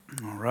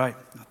All right.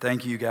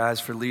 Thank you guys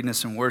for leading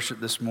us in worship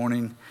this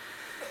morning.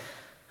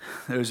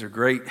 Those are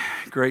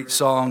great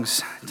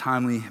songs,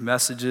 timely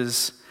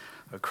messages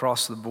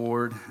across the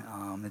board.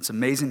 It's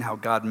amazing how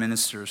God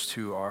ministers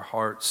to our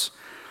hearts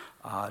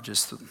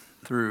just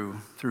through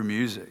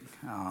music.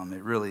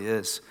 It really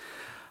is.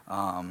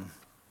 I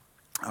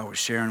was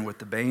sharing with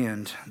the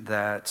band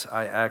that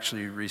I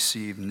actually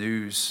received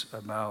news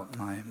about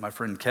my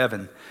friend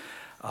Kevin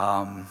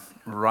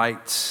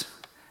right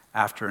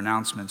after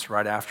announcements,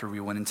 right after we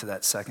went into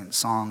that second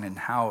song, and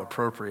how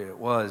appropriate it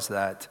was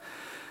that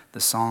the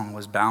song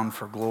was Bound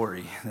for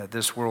Glory, that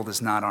this world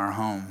is not our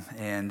home.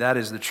 And that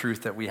is the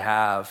truth that we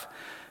have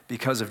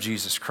because of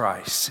Jesus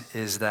Christ,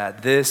 is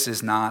that this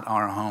is not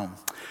our home.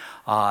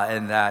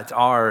 And that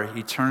our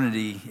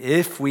eternity,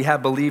 if we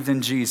have believed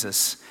in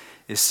Jesus,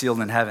 is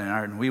sealed in heaven,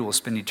 and we will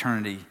spend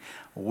eternity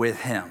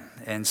with him.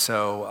 And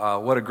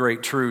so what a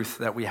great truth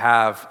that we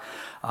have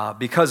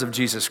because of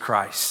Jesus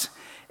Christ.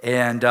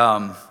 And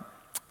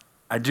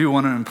I do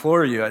want to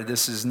implore you,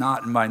 this is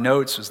not in my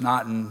notes, was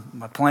not in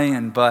my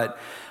plan, but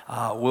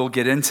we'll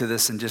get into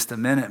this in just a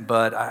minute.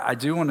 But I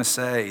do want to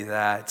say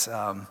that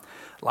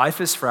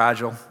life is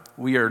fragile.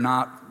 We are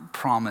not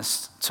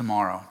promised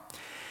tomorrow.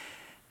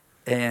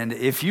 And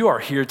if you are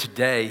here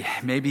today,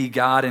 maybe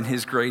God in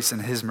his grace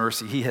and his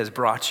mercy, he has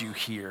brought you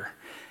here,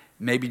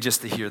 maybe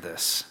just to hear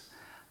this,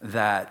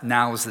 that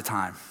now is the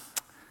time.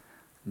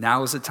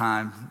 Now is the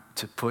time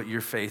to put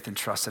your faith and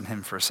trust in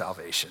him for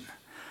salvation.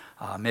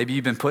 Maybe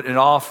you've been putting it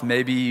off.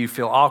 Maybe you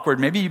feel awkward.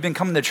 Maybe you've been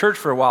coming to church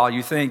for a while,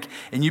 you think,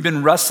 and you've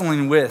been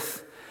wrestling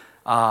with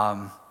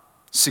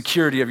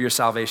security of your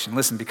salvation.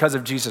 Listen, because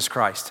of Jesus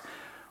Christ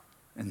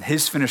and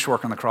his finished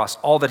work on the cross,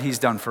 all that he's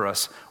done for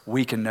us,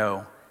 we can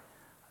know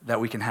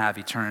that we can have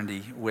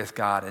eternity with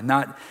God.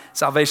 And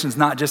salvation is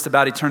not just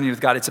about eternity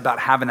with God, it's about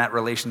having that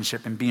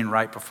relationship and being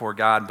right before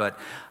God. But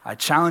I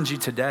challenge you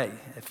today,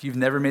 if you've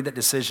never made that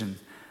decision,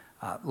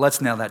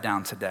 let's nail that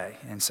down today.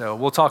 And so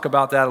we'll talk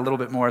about that a little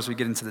bit more as we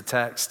get into the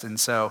text. And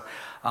so,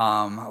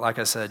 like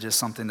I said, just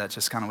something that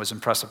just kind of was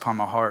impressed upon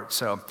my heart.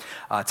 So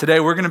today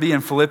we're going to be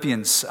in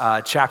Philippians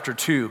chapter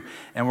 2,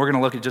 and we're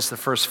going to look at just the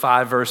first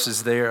 5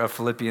 verses there of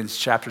Philippians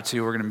chapter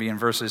 2. We're going to be in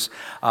verses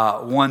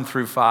 1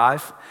 through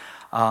 5.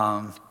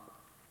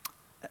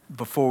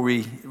 Before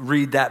we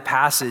read that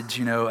passage,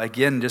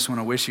 again, just want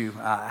to wish you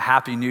a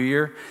Happy New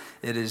Year.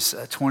 It is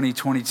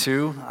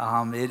 2022.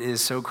 It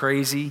is so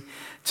crazy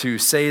to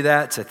say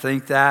that, to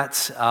think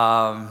that.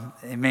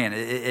 Man,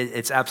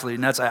 it's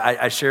absolutely nuts.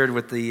 I shared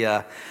with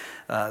the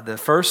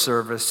first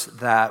service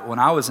that when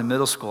I was in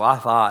middle school, I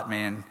thought,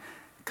 man,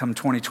 come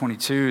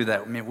 2022,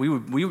 that we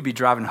would be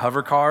driving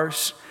hover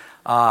cars.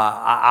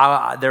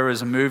 There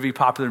was a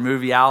popular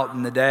movie out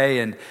in the day,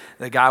 and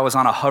the guy was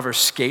on a hover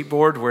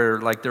skateboard where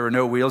there were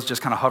no wheels,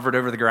 just kind of hovered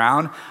over the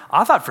ground.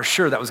 I thought for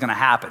sure that was going to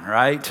happen,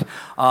 right?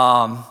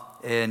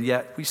 And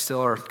yet we still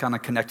are kind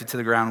of connected to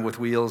the ground with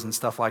wheels and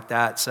stuff like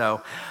that.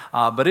 So,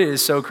 but it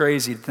is so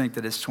crazy to think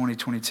that it's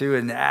 2022.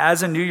 And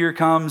as a new year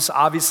comes,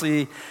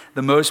 obviously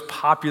the most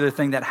popular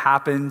thing that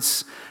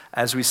happens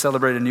as we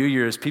celebrate a new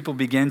year is people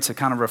begin to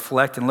kind of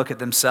reflect and look at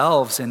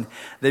themselves, and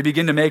they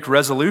begin to make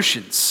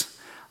resolutions.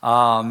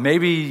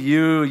 Maybe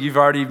you've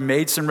already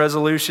made some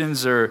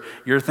resolutions, or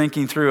you're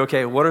thinking through,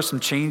 okay, what are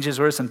some changes?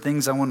 What are some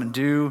things I want to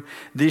do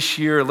this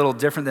year a little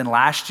different than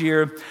last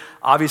year?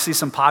 Obviously,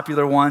 some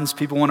popular ones,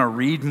 people want to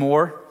read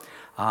more.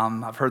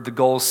 I've heard the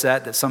goal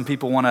set that some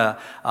people want to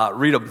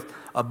read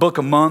a book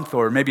a month,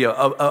 or maybe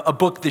a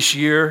book this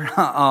year.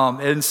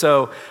 And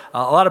so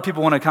a lot of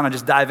people want to kind of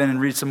just dive in and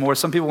read some more.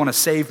 Some people want to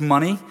save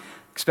money,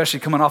 especially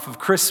coming off of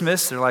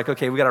Christmas. They're like,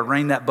 okay, we got to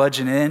rein that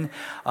budget in.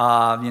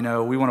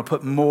 We want to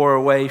put more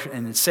away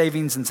in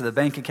savings into the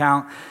bank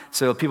account.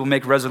 So people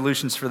make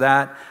resolutions for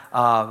that.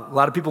 A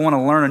lot of people want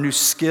to learn a new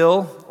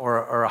skill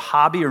or a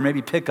hobby, or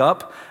maybe pick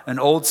up an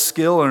old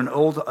skill or an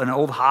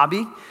old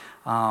hobby.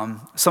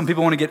 Some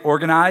people want to get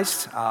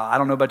organized. I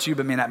don't know about you,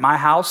 but man, at my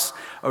house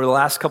over the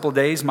last couple of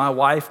days, my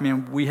wife,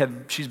 man,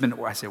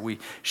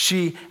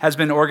 she has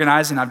been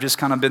organizing. I've just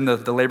kind of been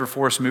the labor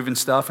force moving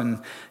stuff,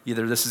 and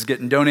either this is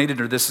getting donated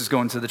or this is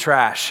going to the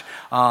trash.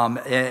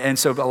 And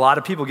so a lot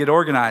of people get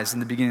organized in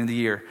the beginning of the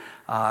year.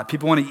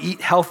 People want to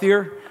eat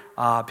healthier.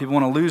 People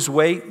want to lose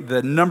weight.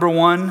 The number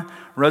one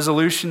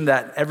resolution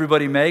that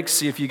everybody makes,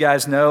 see if you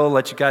guys know,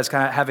 let you guys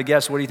kind of have a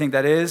guess. What do you think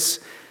that is?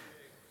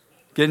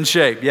 Get in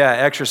shape. Yeah,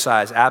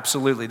 exercise.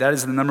 Absolutely. That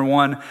is the number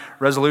one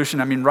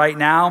resolution. I mean, right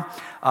now,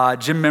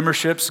 gym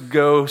memberships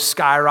go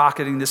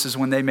skyrocketing. This is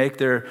when they make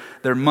their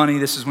money.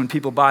 This is when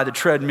people buy the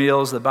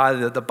treadmills, they buy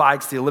the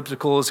bikes, the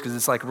ellipticals, because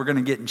it's like, we're going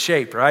to get in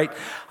shape, right?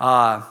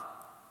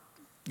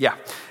 Yeah.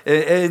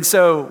 And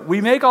so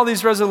we make all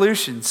these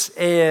resolutions,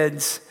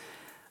 and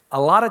a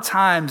lot of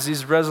times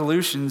these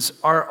resolutions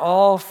are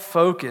all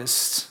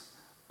focused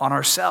on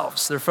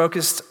ourselves. They're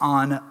focused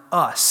on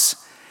us.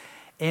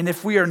 And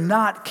if we are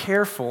not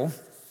careful,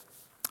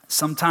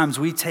 sometimes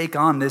we take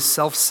on this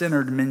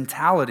self-centered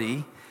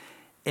mentality,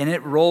 and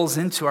it rolls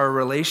into our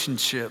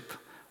relationship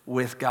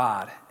with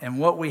God. And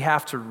what we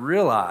have to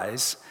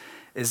realize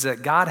is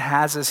that God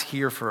has us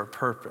here for a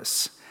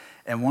purpose.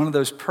 And one of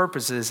those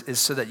purposes is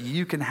so that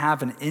you can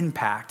have an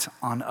impact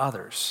on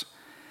others.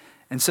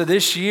 And so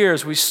this year,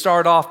 as we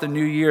start off the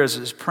new year,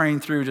 as praying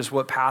through just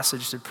what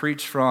passage to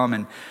preach from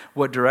and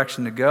what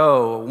direction to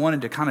go, I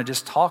wanted to kind of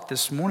just talk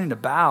this morning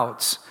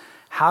about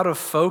how to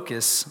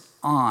focus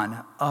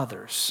on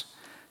others.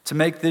 To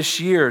make this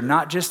year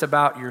not just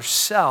about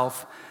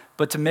yourself,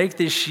 but to make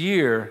this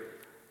year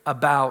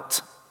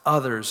about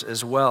others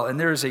as well. And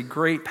there is a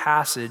great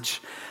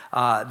passage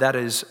that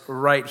is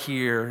right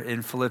here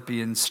in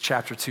Philippians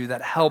chapter 2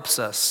 that helps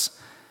us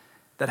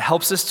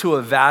to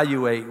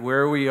evaluate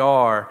where we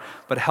are,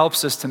 but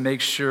helps us to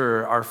make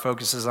sure our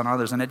focus is on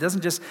others. And it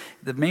doesn't just,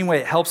 the main way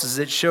it helps is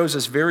it shows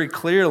us very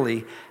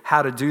clearly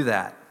how to do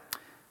that.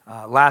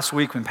 Last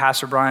week when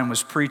Pastor Brian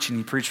was preaching,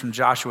 he preached from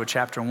Joshua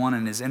chapter 1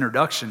 in his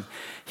introduction.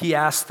 He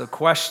asked the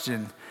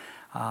question,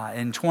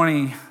 in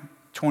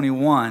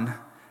 2021,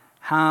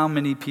 how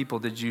many people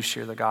did you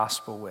share the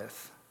gospel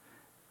with?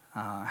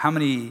 How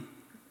many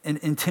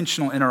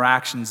intentional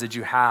interactions did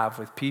you have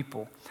with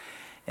people?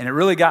 And it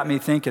really got me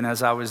thinking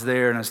as I was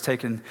there and I was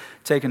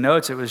taking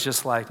notes. It was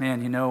just like, man,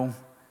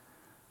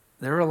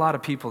 there were a lot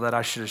of people that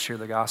I should have shared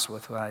the gospel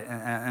with,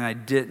 and I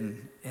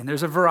didn't. And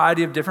there's a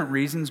variety of different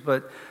reasons,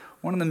 but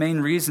one of the main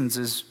reasons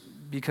is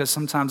because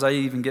sometimes I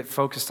even get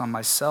focused on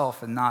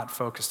myself and not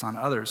focused on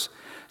others.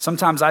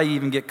 Sometimes I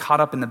even get caught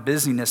up in the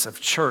busyness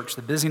of church,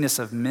 the busyness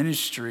of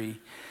ministry,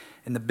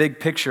 in the big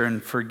picture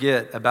and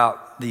forget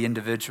about the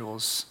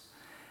individuals.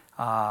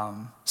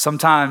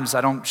 Sometimes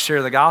I don't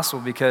share the gospel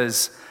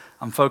because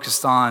I'm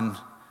focused on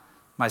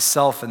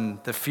myself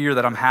and the fear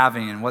that I'm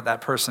having and what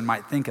that person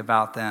might think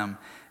about them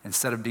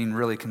instead of being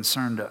really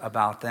concerned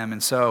about them.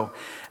 And so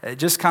it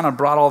just kind of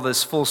brought all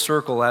this full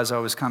circle as I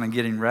was kind of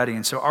getting ready.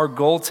 And so our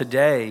goal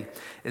today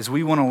is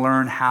we want to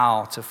learn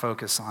how to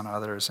focus on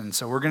others. And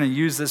so we're going to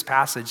use this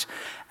passage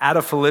out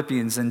of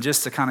Philippians. And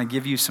just to kind of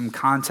give you some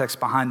context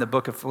behind the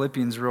book of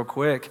Philippians real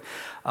quick,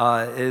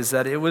 is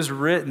that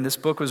this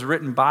book was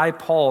written by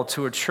Paul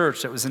to a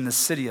church that was in the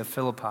city of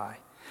Philippi.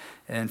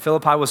 And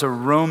Philippi was a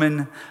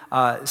Roman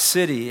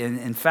city. And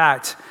in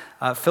fact,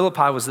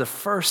 Philippi was the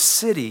first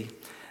city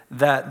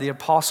that the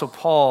Apostle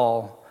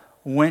Paul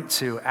went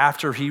to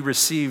after he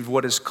received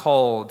what is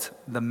called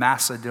the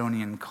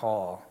Macedonian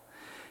call.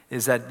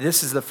 Is that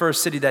this is the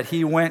first city that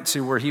he went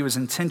to where he was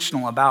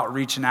intentional about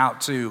reaching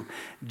out to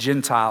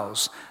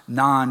Gentiles,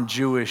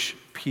 non-Jewish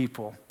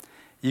people.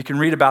 You can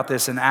read about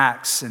this in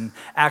Acts. In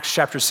Acts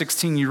chapter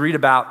 16, you read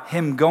about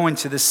him going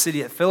to this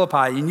city at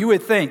Philippi. And you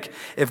would think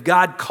if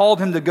God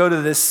called him to go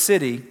to this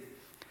city,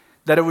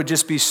 that it would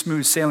just be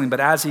smooth sailing. But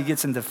as he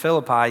gets into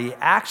Philippi, he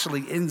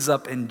actually ends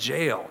up in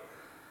jail.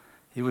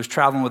 He was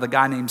traveling with a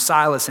guy named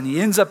Silas, and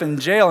he ends up in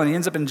jail. And he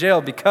ends up in jail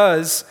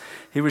because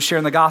he was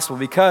sharing the gospel,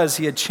 because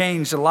he had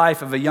changed the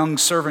life of a young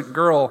servant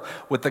girl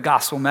with the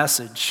gospel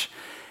message.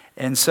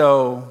 And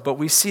so, but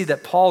we see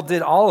that Paul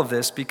did all of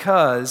this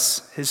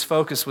because his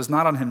focus was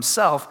not on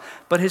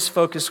himself, but his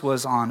focus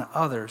was on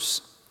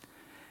others.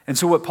 And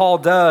so what Paul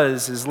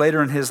does is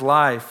later in his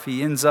life,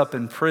 he ends up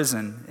in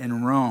prison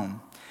in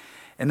Rome.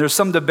 And there's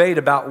some debate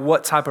about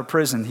what type of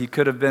prison. He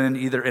could have been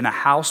either in a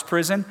house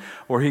prison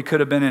or he could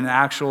have been in an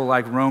actual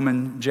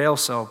Roman jail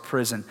cell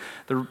prison.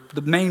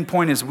 The main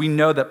point is we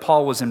know that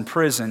Paul was in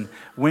prison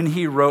when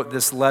he wrote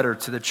this letter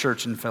to the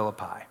church in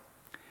Philippi.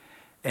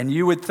 And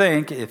you would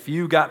think if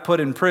you got put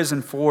in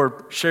prison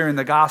for sharing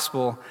the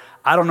gospel,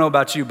 I don't know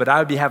about you, but I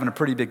would be having a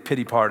pretty big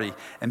pity party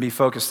and be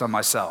focused on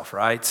myself,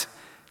 right?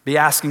 Be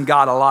asking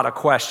God a lot of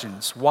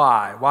questions.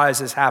 Why? Why is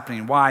this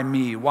happening? Why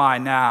me? Why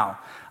now?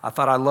 I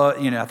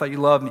thought you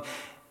loved me.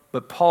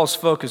 But Paul's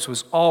focus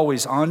was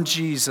always on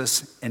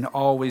Jesus and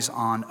always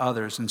on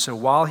others. And so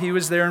while he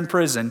was there in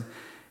prison,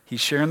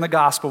 he's sharing the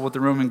gospel with the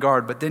Roman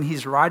guard, but then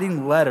he's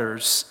writing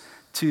letters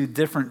to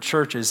different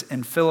churches.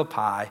 And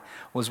Philippi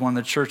was one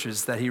of the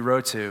churches that he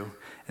wrote to.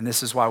 And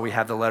this is why we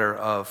have the letter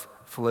of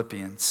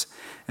Philippians.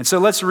 And so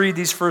let's read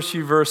these first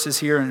few verses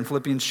here in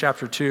Philippians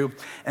chapter 2.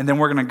 And then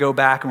we're going to go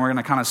back and we're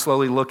going to kind of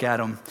slowly look at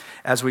them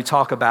as we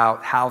talk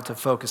about how to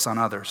focus on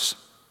others.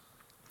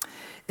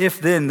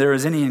 If then there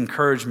is any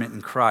encouragement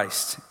in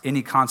Christ,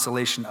 any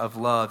consolation of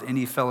love,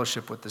 any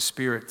fellowship with the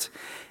Spirit,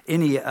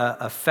 any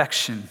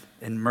affection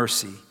and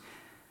mercy,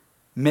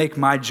 make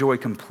my joy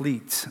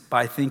complete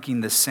by thinking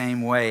the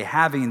same way,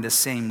 having the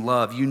same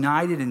love,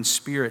 united in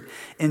spirit,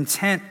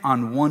 intent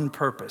on one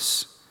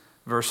purpose.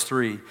 Verse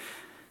 3,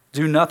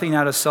 do nothing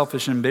out of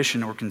selfish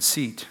ambition or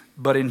conceit,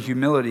 but in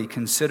humility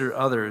consider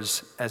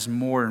others as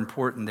more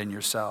important than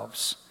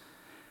yourselves.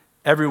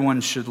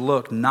 Everyone should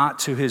look not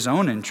to his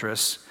own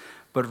interests,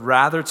 but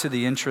rather to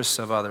the interests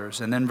of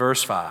others. And then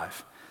verse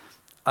 5,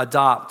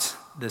 adopt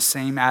the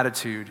same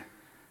attitude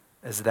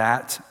as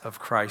that of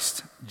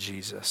Christ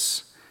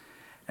Jesus.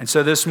 And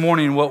so this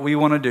morning, what we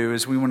want to do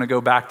is we want to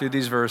go back through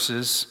these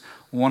verses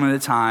one at a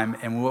time,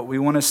 and what we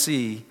want to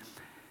see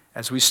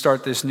as we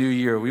start this new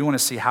year, we want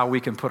to see how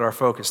we can put our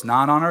focus,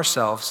 not on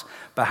ourselves,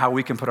 but how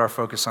we can put our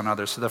focus on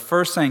others. So the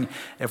first thing,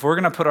 if we're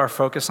going to put our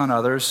focus on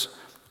others,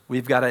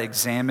 you got to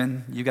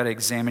examine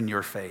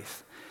your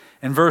faith.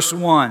 In verse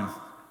 1,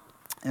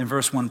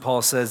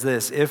 Paul says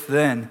this, if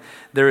then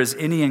there is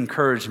any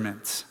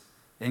encouragement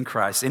in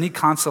Christ, any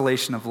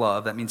consolation of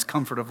love, that means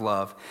comfort of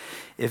love,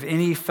 if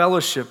any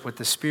fellowship with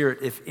the Spirit,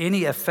 if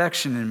any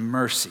affection and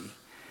mercy.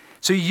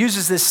 So he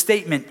uses this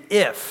statement,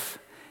 if.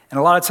 And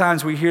a lot of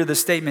times we hear the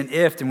statement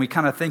if, and we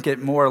kind of think it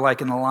more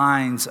like in the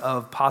lines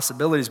of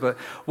possibilities. But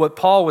what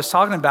Paul was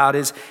talking about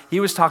is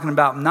he was talking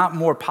about not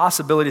more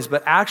possibilities,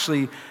 but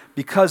actually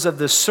because of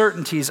the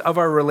certainties of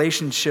our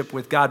relationship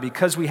with God,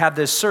 because we have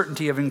this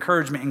certainty of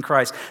encouragement in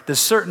Christ, the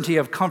certainty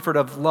of comfort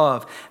of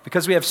love,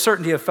 because we have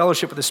certainty of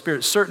fellowship with the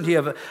Spirit, certainty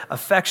of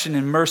affection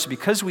and mercy,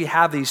 because we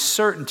have these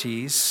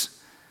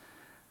certainties,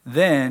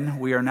 then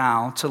we are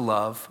now to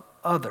love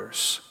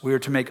others. We are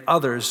to make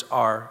others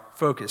our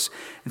focus.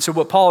 And so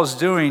what Paul is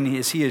doing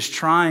is he is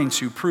trying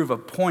to prove a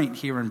point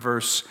here in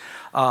verse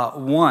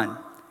 1.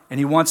 And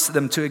he wants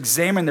them to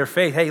examine their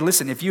faith. Hey,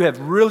 listen, if you have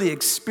really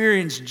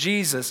experienced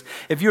Jesus,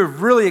 if you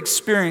have really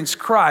experienced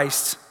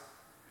Christ,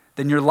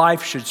 then your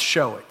life should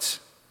show it.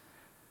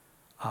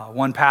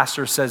 One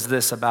pastor says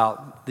this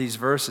about these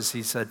verses.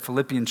 He said,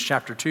 Philippians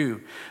chapter 2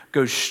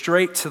 goes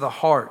straight to the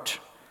heart.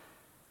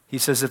 He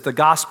says, if the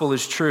gospel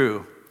is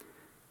true,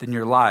 then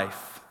your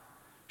life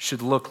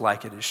should look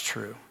like it is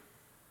true.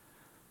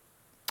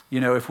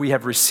 You know, if we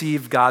have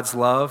received God's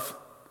love,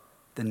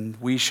 then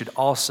we should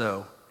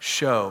also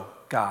show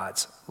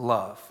God's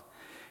love.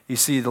 You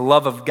see, the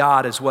love of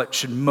God is what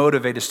should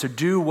motivate us to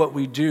do what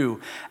we do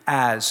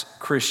as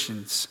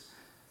Christians.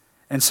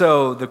 And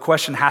so the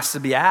question has to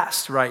be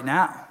asked right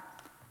now.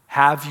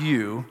 Have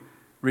you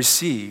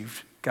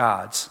received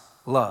God's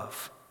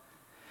love?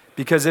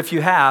 Because if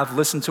you have,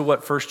 listen to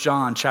what 1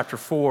 John chapter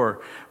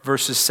 4,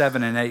 verses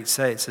 7 and 8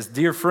 say. It says,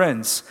 dear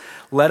friends,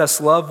 let us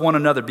love one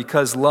another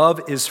because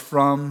love is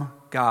from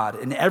God.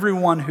 And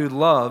everyone who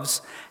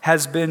loves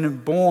has been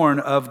born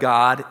of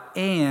God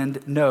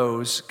and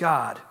knows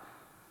God.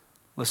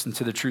 Listen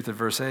to the truth of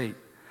verse 8.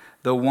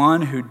 The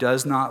one who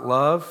does not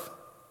love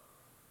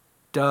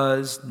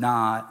does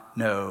not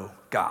know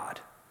God.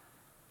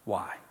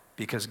 Why?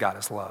 Because God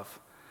is love.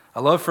 I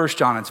love 1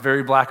 John. It's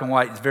very black and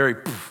white. It's very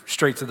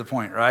straight to the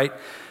point, right?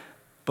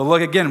 But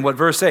look again, what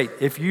verse 8,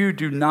 if you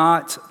do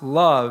not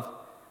love,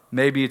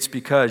 maybe it's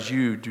because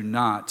you do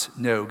not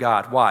know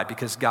God. Why?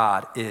 Because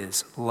God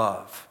is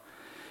love.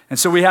 And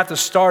so we have to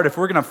start, if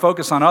we're going to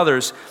focus on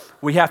others,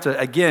 we have to,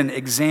 again,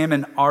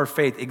 examine our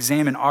faith,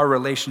 examine our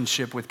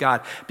relationship with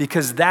God,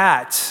 because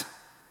that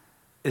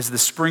is the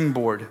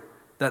springboard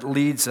that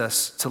leads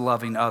us to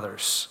loving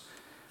others.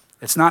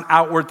 It's not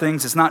outward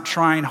things. It's not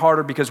trying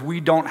harder because we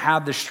don't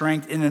have the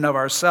strength in and of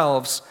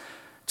ourselves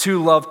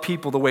to love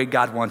people the way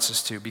God wants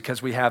us to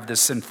because we have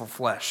this sinful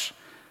flesh.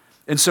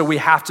 And so we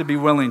have to be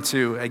willing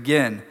to,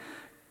 again,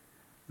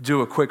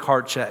 do a quick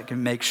heart check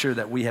and make sure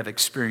that we have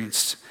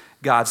experienced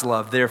God's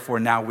love. Therefore,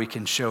 now we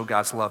can show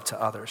God's love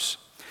to others.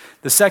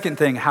 The second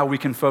thing, how we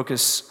can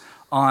focus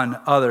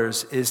on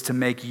others, is to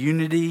make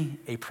unity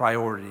a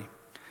priority.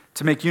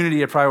 To make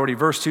unity a priority,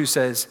 verse 2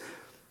 says,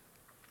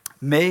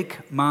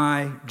 make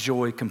my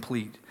joy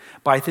complete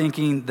by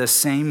thinking the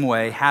same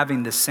way,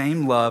 having the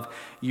same love,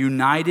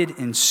 united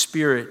in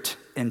spirit,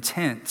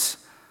 intent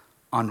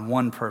on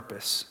one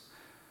purpose.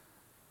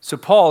 So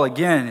Paul,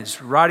 again,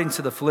 is writing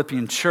to the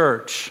Philippian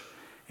church,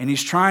 and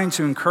he's trying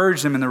to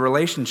encourage them in the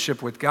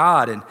relationship with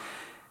God. And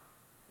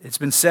it's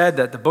been said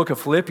that the book of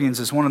Philippians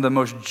is one of the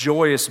most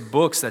joyous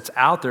books that's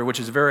out there, which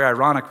is very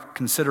ironic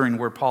considering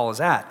where Paul is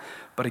at.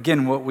 But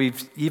again, what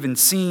we've even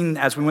seen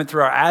as we went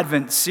through our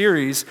Advent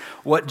series,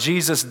 what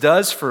Jesus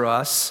does for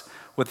us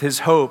with his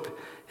hope,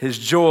 his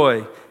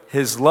joy,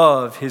 his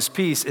love, his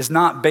peace is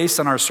not based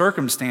on our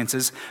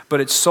circumstances,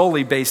 but it's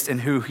solely based in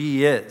who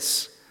he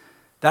is.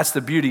 That's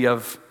the beauty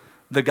of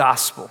the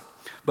gospel.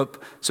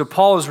 So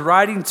Paul is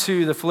writing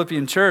to the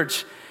Philippian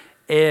church,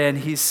 and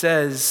he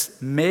says,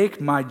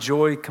 make my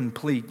joy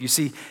complete. You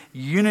see,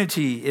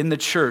 unity in the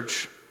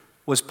church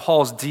was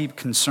Paul's deep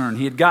concern.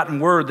 He had gotten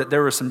word that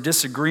there were some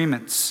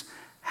disagreements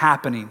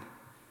happening,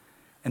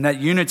 and that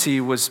unity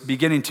was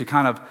beginning to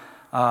kind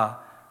of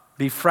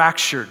be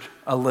fractured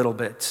a little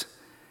bit.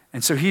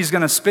 And so he's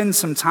going to spend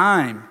some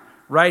time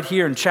right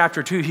here in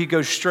chapter 2. He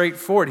goes straight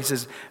forward. He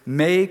says,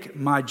 make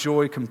my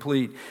joy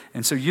complete.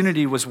 And so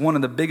unity was one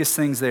of the biggest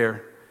things there.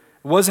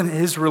 It wasn't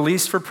his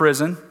release for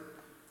prison.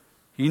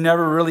 He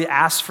never really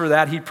asked for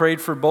that. He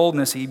prayed for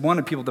boldness. He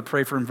wanted people to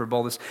pray for him for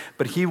boldness,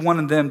 but he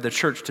wanted them, the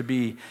church, to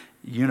be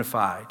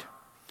unified.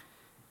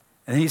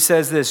 And he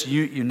says this,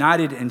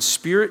 united in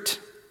spirit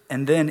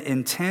and then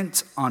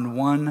intent on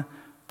one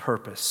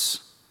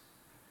purpose.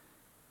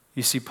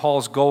 You see,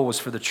 Paul's goal was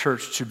for the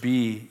church to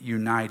be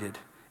united.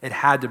 It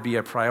had to be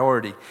a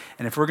priority.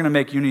 And if we're going to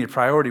make unity a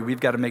priority, we've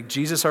got to make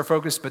Jesus our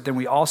focus, but then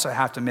we also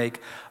have to make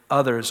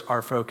others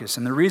our focus.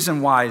 And the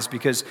reason why is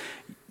because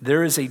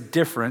there is a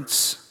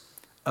difference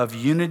of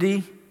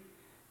unity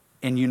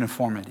and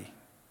uniformity.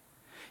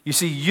 You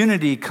see,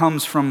 unity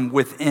comes from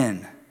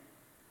within.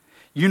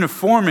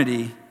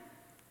 Uniformity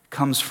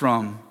comes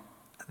from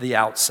the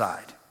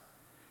outside.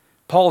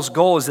 Paul's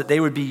goal is that they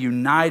would be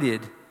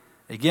united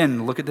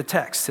Again, look at the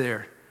text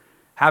there.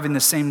 Having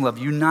the same love,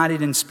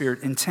 united in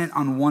spirit, intent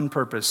on one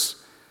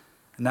purpose.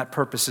 And that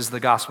purpose is the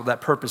gospel. That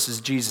purpose is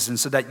Jesus. And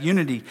so that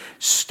unity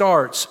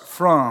starts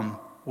from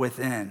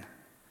within.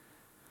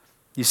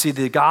 You see,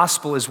 the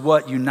gospel is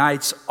what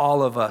unites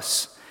all of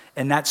us.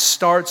 And that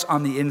starts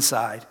on the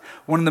inside.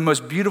 One of the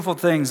most beautiful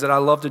things that I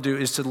love to do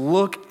is to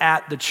look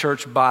at the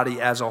church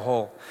body as a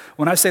whole.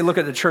 When I say look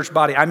at the church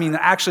body, I mean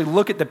actually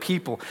look at the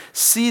people,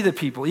 see the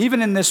people.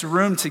 Even in this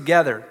room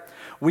together,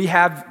 we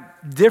have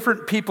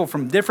different people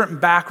from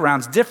different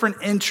backgrounds, different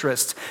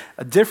interests,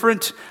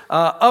 different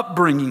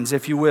upbringings,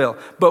 if you will.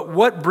 But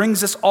what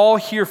brings us all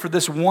here for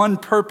this one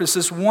purpose,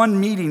 this one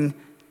meeting,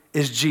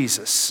 is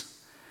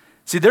Jesus.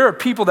 See, there are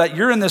people that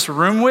you're in this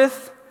room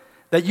with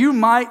that you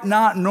might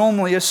not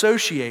normally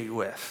associate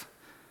with.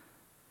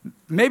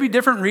 Maybe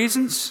different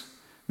reasons,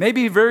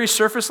 maybe very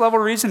surface level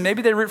reason.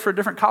 Maybe they root for a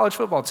different college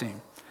football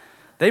team.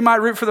 They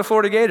might root for the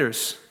Florida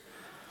Gators.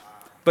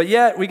 But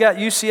yet, we got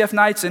UCF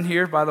Knights in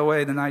here. By the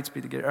way, the Knights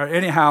beat the Gators.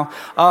 Anyhow,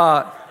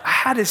 I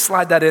had to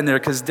slide that in there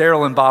because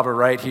Daryl and Bob are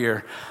right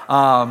here.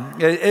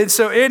 And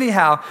so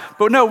anyhow,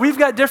 but no, we've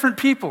got different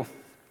people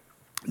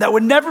that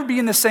would never be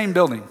in the same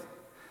building.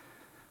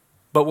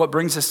 But what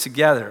brings us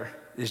together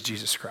is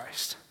Jesus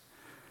Christ.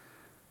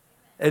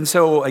 And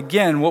so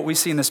again, what we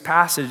see in this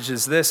passage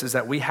is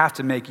that we have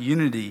to make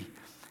unity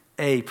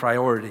a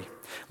priority.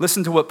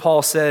 Listen to what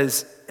Paul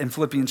says in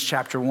Philippians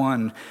chapter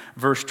 1,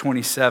 verse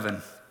 27.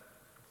 It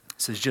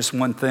says, just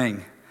one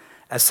thing,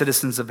 as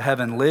citizens of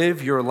heaven,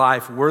 live your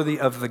life worthy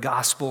of the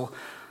gospel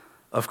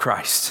of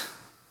Christ.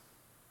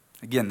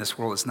 Again, this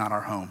world is not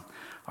our home.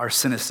 Our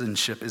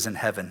citizenship is in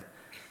heaven.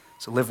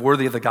 So live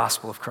worthy of the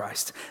gospel of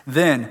Christ.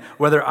 Then,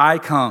 whether I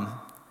come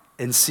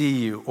and see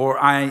you or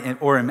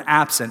am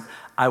absent,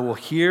 I will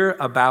hear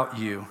about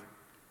you,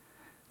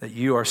 that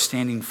you are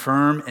standing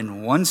firm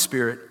in one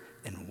spirit,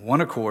 in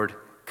one accord,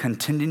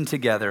 contending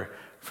together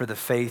for the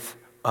faith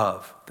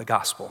of the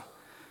gospel.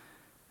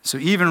 So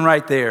even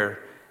right there,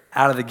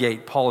 out of the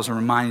gate, Paul is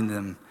reminding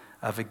them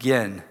of,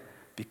 again,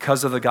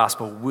 because of the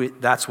gospel,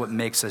 that's what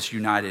makes us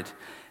united.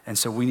 And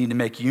so we need to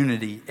make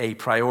unity a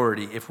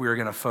priority if we're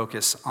going to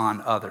focus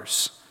on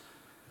others.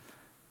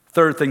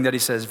 Third thing that he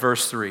says,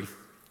 verse 3,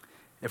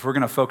 if we're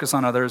going to focus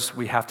on others,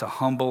 we have to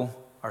humble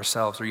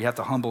ourselves, or you have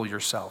to humble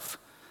yourself.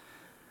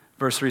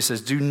 Verse 3 says,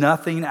 do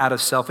nothing out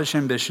of selfish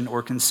ambition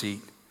or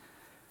conceit,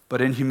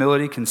 but in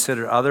humility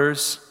consider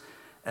others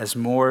as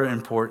more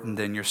important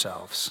than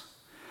yourselves.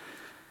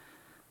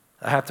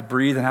 I have to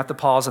breathe and have to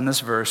pause on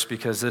this verse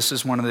because this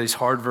is one of these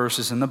hard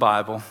verses in the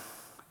Bible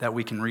that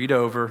we can read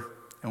over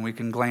and we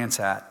can glance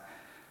at.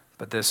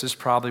 But this is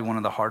probably one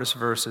of the hardest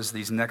verses.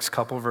 These next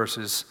couple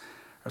verses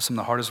are some of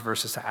the hardest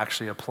verses to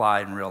actually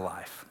apply in real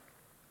life.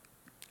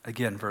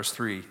 Again, verse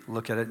 3,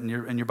 look at it in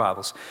your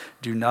Bibles.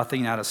 Do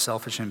nothing out of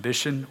selfish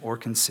ambition or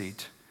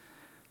conceit,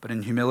 but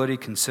in humility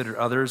consider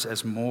others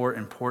as more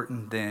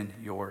important than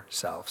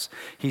yourselves.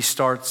 He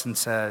starts and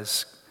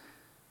says,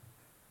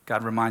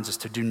 God reminds us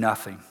to do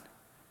nothing.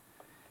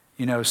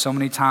 You know, so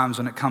many times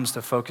when it comes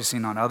to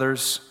focusing on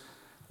others,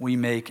 we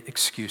make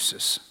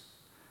excuses.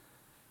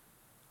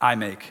 I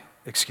make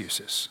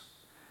excuses.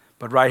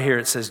 But right here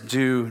it says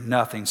do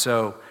nothing.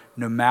 So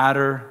no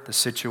matter the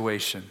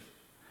situation,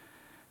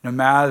 no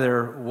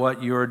matter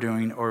what you're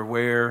doing or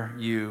where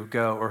you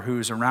go or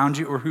who's around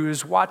you or who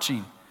is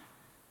watching,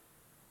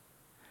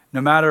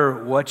 no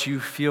matter what you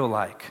feel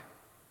like,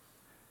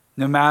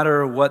 no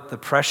matter what the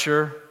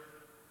pressure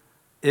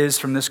is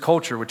from this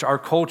culture, which our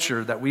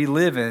culture that we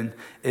live in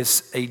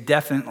is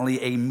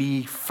definitely a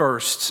me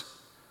first,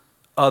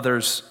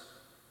 others,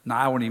 now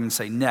I wouldn't even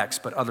say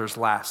next, but others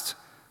last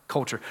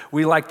culture.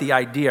 We like the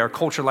idea, our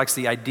culture likes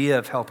the idea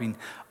of helping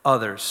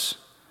others.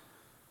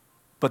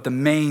 But the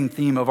main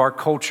theme of our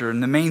culture,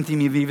 and the main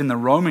theme of even the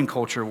Roman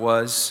culture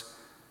was,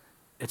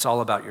 it's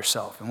all about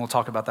yourself. And we'll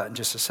talk about that in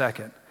just a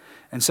second.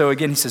 And so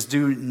again, he says,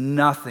 do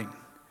nothing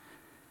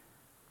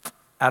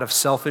out of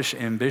selfish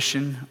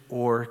ambition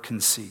or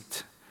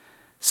conceit.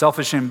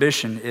 Selfish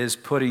ambition is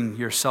putting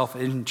your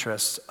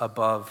self-interest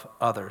above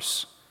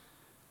others.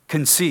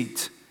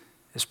 Conceit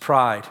is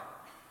pride.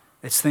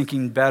 It's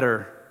thinking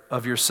better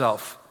of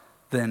yourself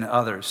than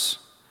others.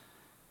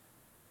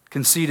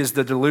 Conceit is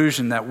the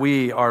delusion that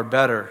we are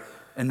better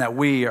and that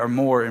we are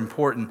more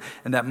important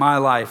and that my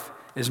life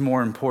is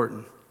more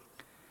important.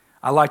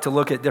 I like to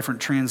look at different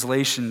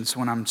translations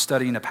when I'm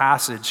studying a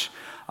passage.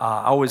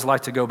 I always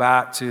like to go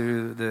back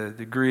to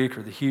the Greek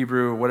or the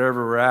Hebrew or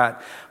whatever we're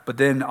at, but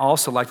then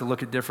also like to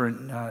look at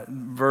different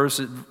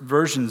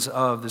versions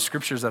of the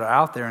scriptures that are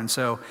out there. And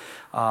so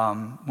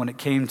when it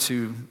came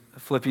to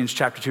Philippians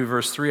chapter 2,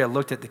 verse 3, I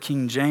looked at the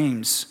King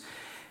James.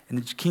 And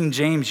the King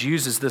James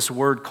uses this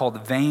word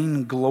called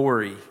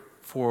vainglory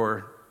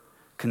for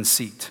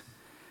conceit.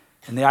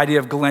 And the idea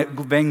of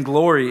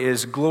vainglory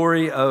is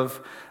glory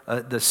of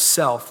the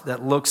self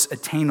that looks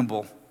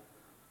attainable,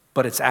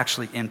 but it's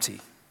actually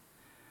empty.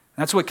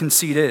 That's what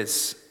conceit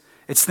is.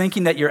 It's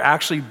thinking that you're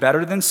actually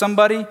better than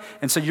somebody,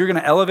 and so you're going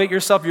to elevate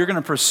yourself, you're going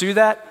to pursue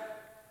that,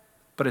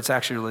 but it's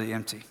actually really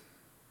empty.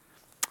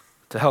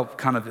 to help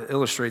kind of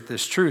illustrate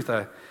this truth,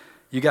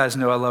 you guys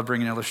know I love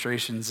bringing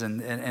illustrations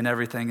and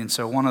everything. And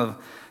so one of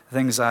the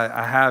things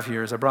I have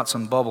here is I brought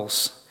some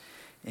bubbles.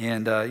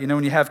 And,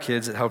 when you have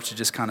kids, it helps you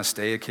just kind of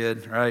stay a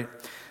kid, right?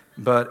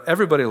 But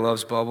everybody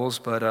loves bubbles.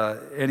 But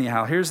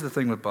anyhow, here's the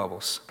thing with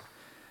bubbles.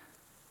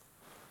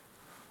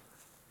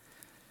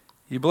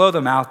 You blow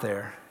them out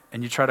there,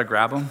 and you try to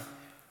grab them,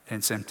 and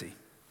it's empty.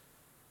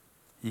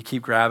 You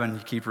keep grabbing,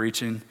 you keep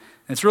reaching. And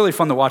it's really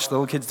fun to watch the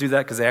little kids do that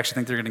because they actually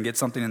think they're going to get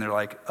something, and they're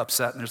like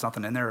upset, and there's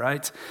nothing in there,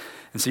 right?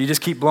 And so you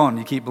just keep blowing,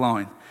 you keep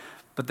blowing.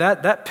 But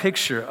that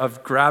picture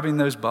of grabbing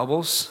those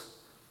bubbles,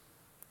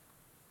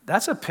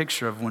 that's a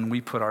picture of when we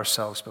put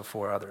ourselves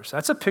before others.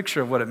 That's a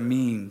picture of what it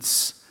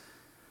means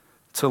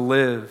to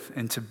live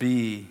and to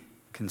be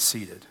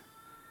conceited.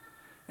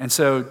 And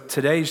so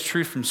today's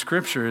truth from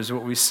Scripture is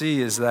what we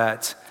see is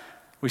that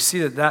we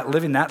see that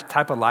living that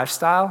type of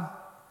lifestyle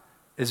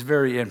is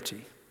very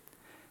empty.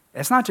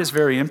 It's not just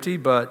very empty,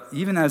 but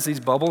even as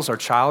these bubbles are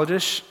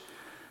childish,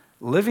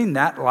 living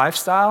that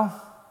lifestyle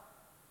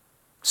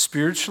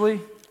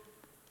spiritually,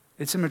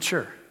 it's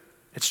immature.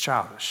 It's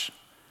childish.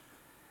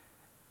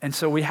 And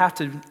so we have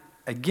to,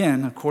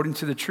 again, according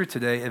to the truth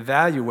today,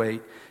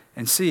 evaluate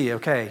and see,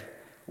 okay,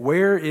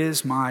 where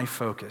is my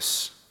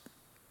focus?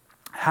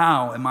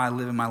 How am I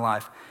living my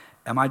life?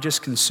 Am I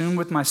just consumed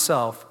with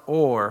myself,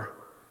 or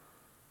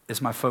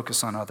is my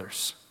focus on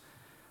others?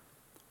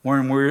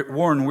 Warren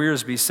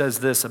Wiersbe says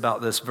this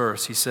about this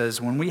verse. He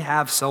says, when we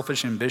have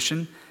selfish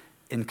ambition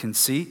and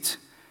conceit,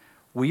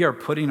 we are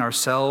putting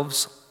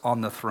ourselves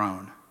on the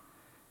throne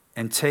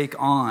and take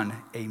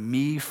on a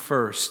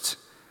me-first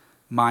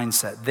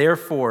mindset,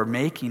 therefore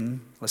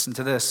making, listen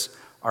to this,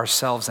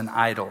 ourselves an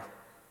idol.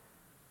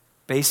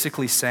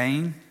 Basically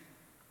saying,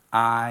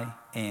 I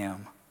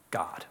am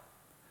God.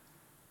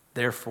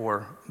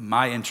 Therefore,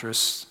 my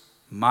interests,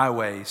 my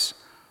ways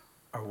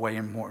are way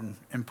important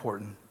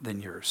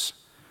than yours.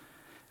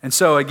 And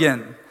so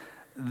again,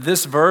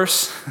 this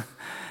verse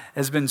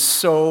has been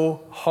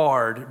so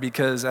hard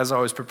because as I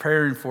was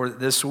preparing for it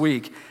this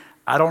week,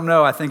 I don't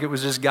know, I think it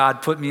was just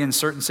God put me in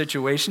certain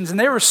situations, and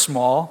they were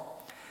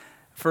small.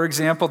 For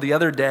example, the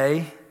other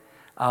day,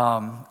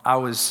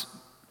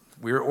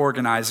 we were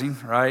organizing,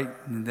 right?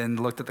 And then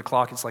looked at the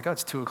clock. It's like, oh,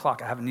 it's 2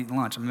 o'clock. I haven't eaten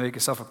lunch. I'm going to make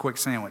myself a quick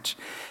sandwich.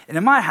 And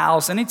in my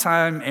house,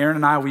 anytime Aaron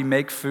and I, we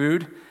make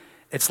food,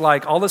 it's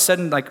like all of a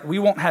sudden, like we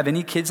won't have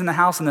any kids in the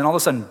house. And then all of a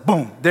sudden,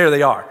 boom, there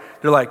they are.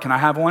 They're like, can I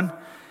have one?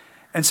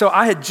 And so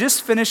I had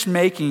just finished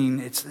making,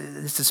 it's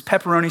this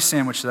pepperoni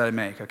sandwich that I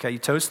make, okay? You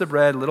toast the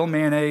bread, little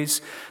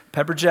mayonnaise,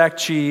 pepper jack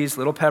cheese,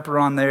 little pepper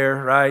on there,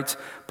 right?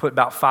 Put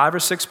about 5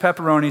 or 6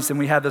 pepperonis, then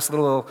we have this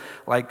little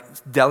like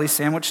deli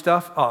sandwich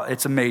stuff. Oh,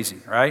 it's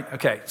amazing, right?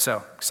 Okay,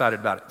 so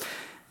excited about it.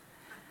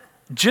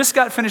 Just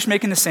got finished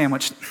making the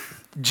sandwich,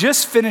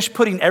 just finished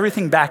putting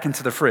everything back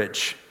into the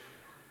fridge.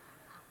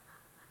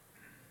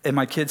 And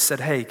my kids said,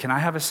 hey, can I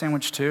have a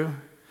sandwich too?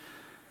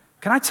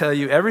 Can I tell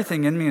you,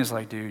 everything in me is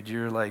like, dude,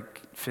 you're like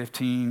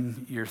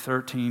 15, you're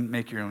 13,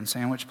 make your own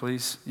sandwich,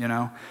 please,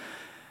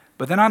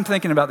 But then I'm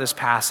thinking about this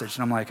passage,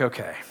 and I'm like,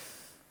 okay,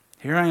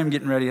 here I am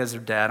getting ready as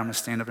their dad. I'm going to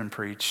stand up and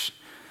preach.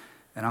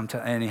 And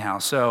anyhow,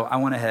 so I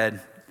went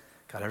ahead,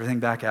 got everything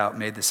back out,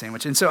 made the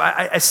sandwich. And so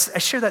I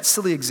share that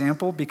silly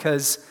example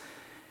because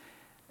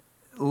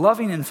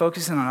loving and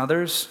focusing on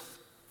others,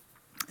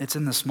 it's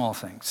in the small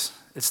things.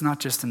 It's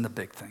not just in the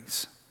big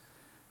things.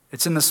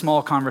 It's in the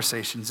small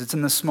conversations. It's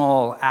in the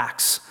small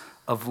acts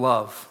of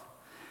love.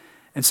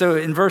 And so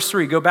in verse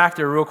 3, go back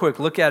there real quick.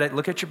 Look at it.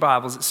 Look at your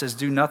Bibles. It says,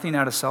 do nothing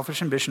out of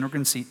selfish ambition or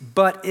conceit,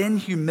 but in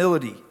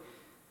humility.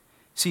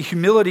 See,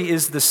 humility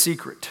is the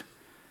secret.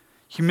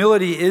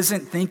 Humility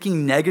isn't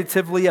thinking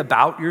negatively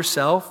about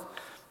yourself.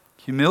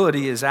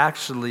 Humility is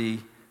actually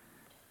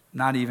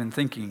not even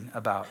thinking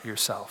about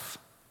yourself,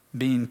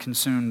 being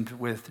consumed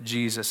with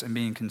Jesus and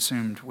being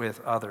consumed with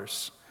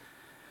others.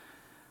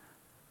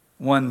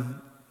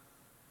 One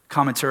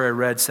commentary I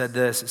read said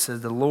this. It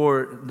says the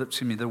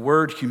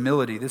word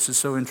humility, this is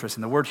so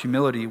interesting. The word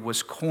humility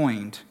was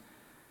coined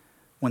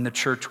when the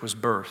church was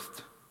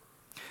birthed.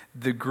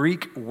 The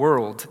Greek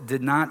world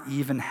did not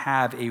even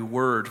have a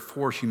word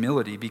for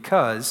humility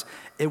because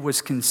it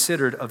was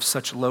considered of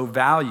such low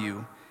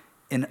value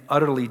and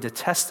utterly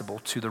detestable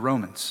to the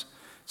Romans.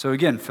 So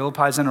again,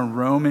 Philippi is in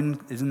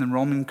the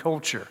Roman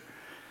culture.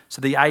 So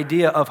the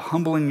idea of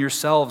humbling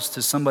yourselves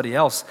to somebody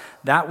else,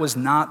 that was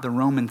not the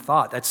Roman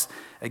thought. That's,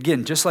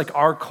 again, just like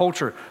our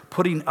culture,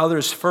 putting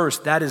others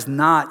first, that is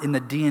not in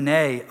the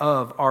DNA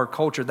of our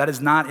culture. That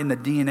is not in the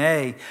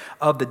DNA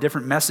of the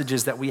different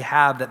messages that we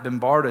have that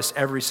bombard us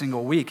every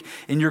single week.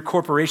 In your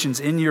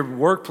corporations, in your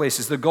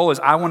workplaces, the goal is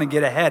I want to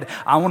get ahead.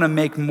 I want to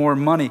make more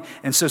money.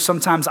 And so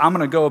sometimes I'm going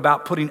to go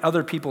about putting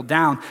other people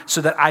down so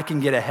that I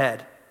can get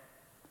ahead.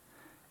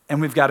 And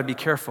we've got to be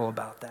careful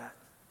about that.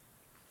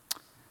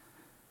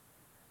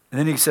 And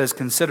then he says,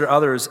 consider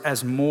others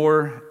as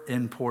more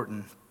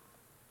important.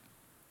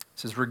 He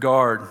says,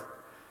 regard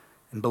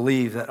and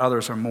believe that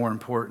others are more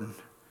important.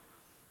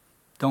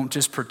 Don't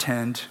just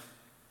pretend.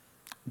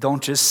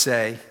 Don't just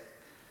say.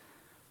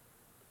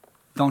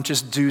 Don't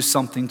just do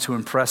something to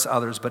impress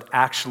others, but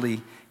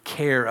actually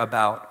care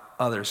about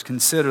others.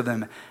 Consider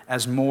them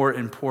as more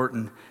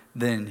important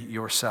than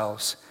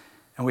yourselves.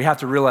 And we have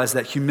to realize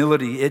that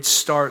humility, it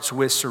starts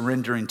with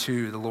surrendering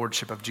to the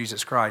lordship of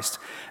Jesus Christ.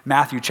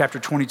 Matthew chapter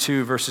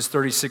 22, verses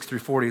 36 through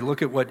 40.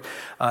 Look at what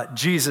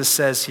Jesus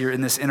says here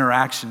in this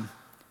interaction.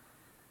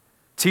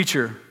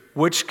 Teacher,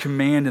 which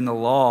command in the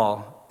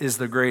law is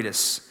the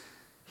greatest?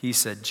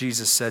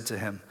 Jesus said to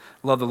him,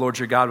 love the Lord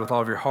your God with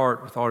all of your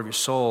heart, with all of your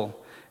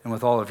soul, and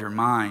with all of your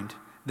mind.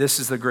 This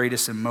is the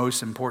greatest and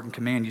most important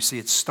command. You see,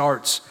 it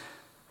starts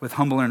with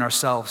humbling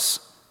ourselves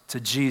to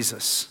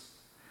Jesus.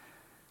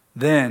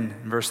 Then,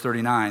 in verse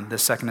 39, the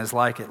second is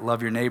like it.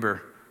 Love your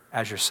neighbor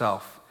as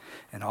yourself.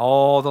 And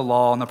all the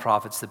law and the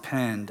prophets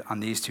depend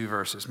on these two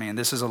verses. Man,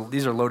 these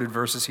are loaded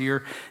verses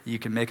here. You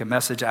can make a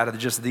message out of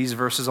just these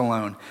verses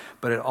alone.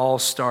 But it all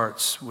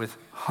starts with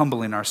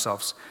humbling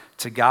ourselves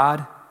to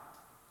God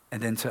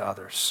and then to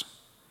others.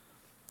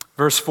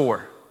 Verse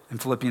 4 in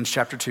Philippians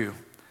chapter 2.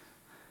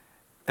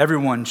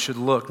 Everyone should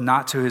look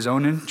not to his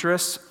own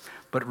interests,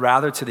 but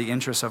rather to the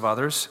interests of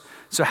others.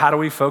 So how do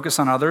we focus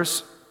on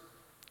others?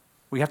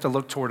 We have to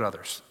look toward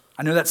others.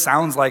 I know that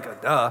sounds like a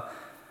duh,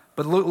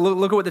 but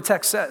look at what the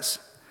text says.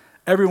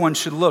 Everyone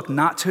should look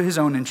not to his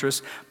own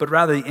interests, but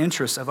rather the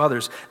interests of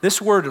others.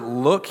 This word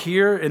look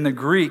here in the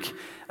Greek,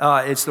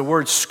 it's the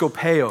word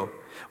skopeo,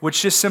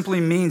 which just simply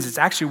means it's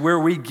actually where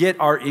we get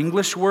our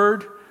English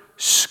word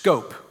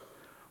scope,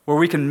 where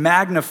we can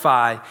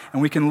magnify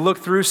and we can look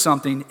through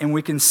something and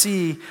we can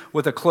see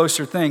with a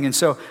closer thing. And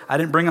so I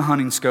didn't bring a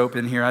hunting scope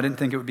in here. I didn't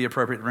think it would be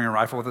appropriate to bring a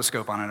rifle with a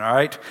scope on it, all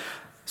right?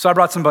 So I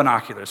brought some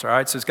binoculars, all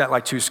right? So it's got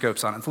like 2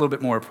 scopes on it. It's a little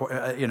bit more,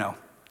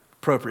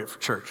 appropriate for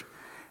church.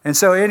 And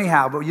so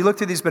anyhow, but when you look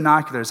through these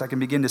binoculars, I can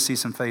begin to see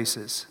some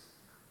faces.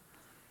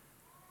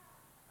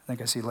 I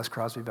think I see Les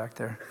Crosby back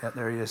there. Yeah,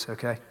 there he is,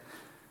 okay.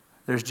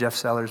 There's Jeff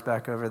Sellers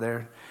back over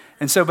there.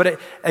 And so,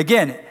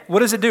 again, what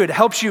does it do? It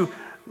helps you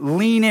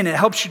lean in. It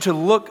helps you to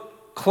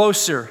look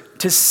closer,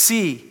 to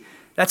see.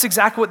 That's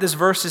exactly what this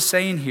verse is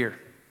saying here.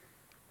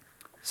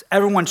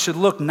 Everyone should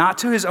look not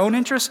to his own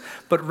interests,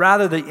 but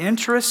rather the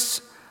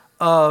interests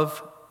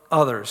of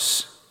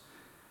others.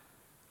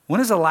 When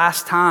is the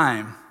last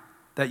time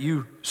that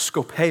you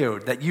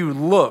scopeoed, that you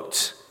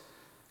looked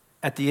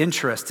at the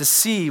interest to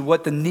see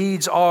what the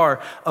needs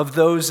are of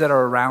those that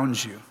are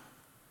around you?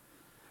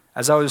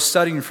 As I was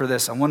studying for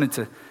this, I wanted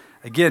to,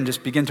 again,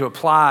 just begin to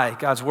apply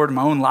God's word in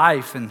my own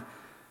life. And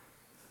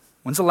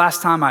when's the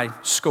last time I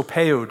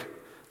scopeoed,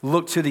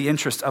 looked to the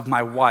interest of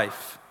my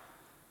wife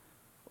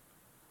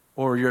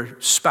or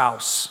your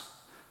spouse?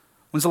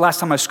 When's the last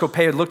time I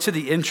scopeoed, looked to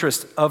the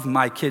interest of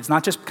my kids?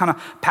 Not just kind of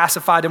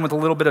pacified them with a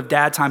little bit of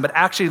dad time, but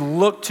actually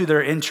looked to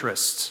their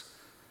interests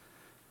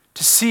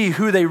to see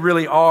who they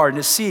really are and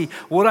to see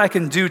what I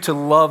can do to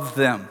love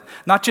them.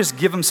 Not just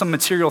give them some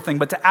material thing,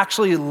 but to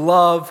actually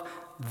love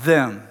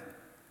them,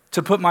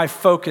 to put my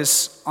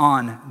focus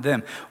on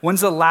them.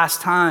 When's the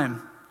last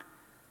time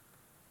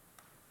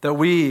that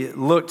we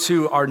look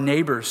to our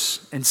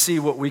neighbors and see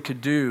what we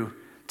could do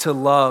to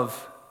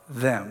love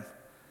them?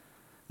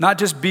 Not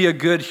just be a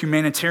good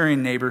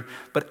humanitarian neighbor,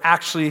 but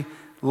actually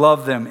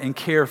love them and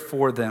care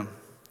for them.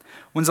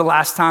 When's the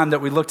last time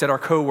that we looked at our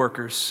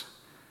coworkers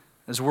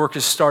as work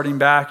is starting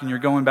back and you're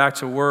going back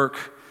to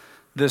work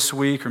this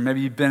week, or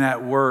maybe you've been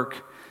at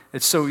work?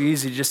 It's so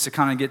easy just to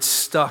kind of get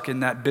stuck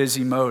in that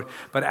busy mode.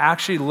 But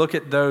actually look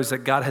at those that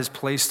God has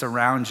placed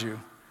around you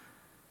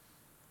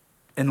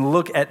and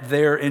look at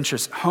their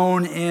interests.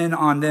 Hone in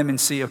on them and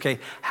see, okay,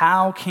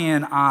 how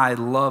can I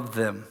love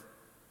them?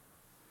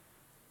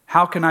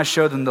 How can I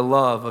show them the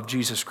love of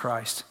Jesus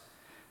Christ?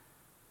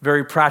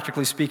 Very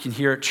practically speaking,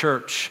 here at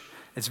church,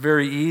 it's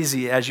very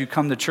easy as you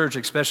come to church,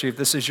 especially if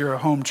this is your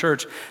home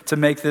church, to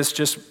make this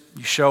just,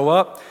 you show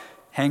up,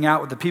 hang out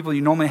with the people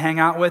you normally hang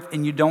out with,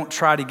 and you don't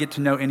try to get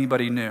to know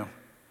anybody new.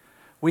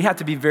 We have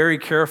to be very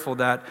careful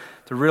to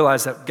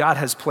realize that God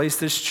has placed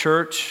this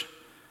church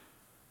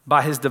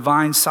by his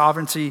divine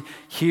sovereignty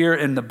here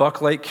in the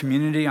Buck Lake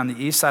community on the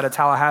east side of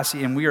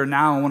Tallahassee, and we are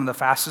now in one of the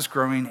fastest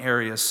growing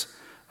areas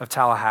of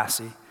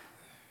Tallahassee.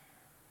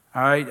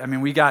 All right? I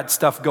mean, we got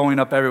stuff going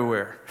up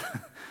everywhere.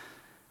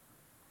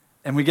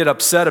 And we get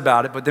upset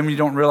about it, but then we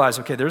don't realize,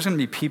 okay, there's going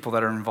to be people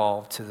that are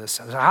involved to this.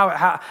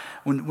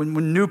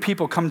 When new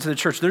people come to the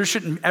church, there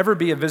shouldn't ever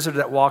be a visitor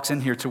that walks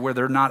in here to where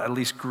they're not at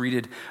least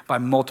greeted by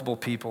multiple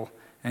people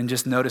and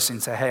just noticing,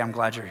 say, hey, I'm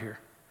glad you're here.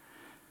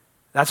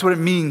 That's what it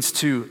means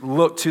to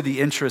look to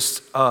the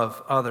interests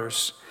of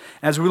others.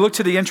 As we look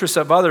to the interests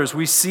of others,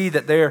 we see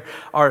that there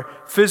are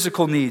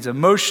physical needs,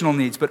 emotional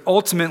needs, but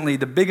ultimately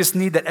the biggest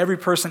need that every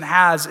person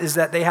has is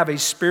that they have a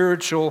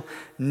spiritual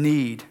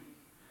need.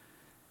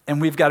 And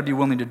we've got to be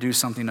willing to do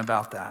something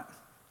about that.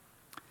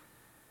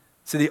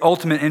 So the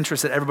ultimate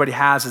interest that everybody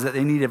has is that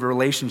they need a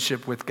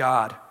relationship with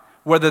God,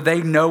 whether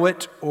they know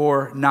it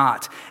or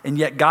not. And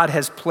yet God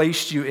has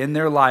placed you in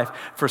their life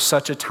for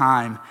such a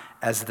time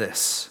as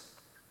this.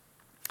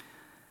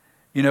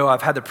 You know,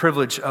 I've had the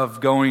privilege of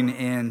going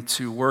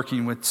into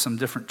working with some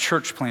different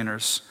church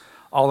planners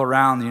all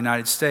around the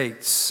United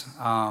States,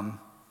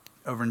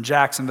 over in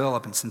Jacksonville,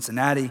 up in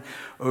Cincinnati,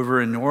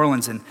 over in New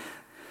Orleans. And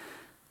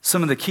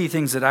some of the key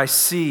things that I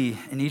see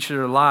in each of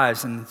their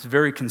lives, and it's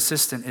very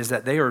consistent, is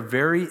that they are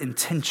very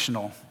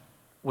intentional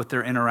with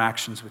their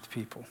interactions with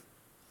people.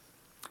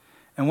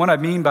 And what I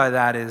mean by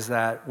that is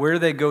that where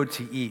they go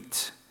to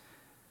eat,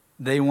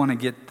 they want to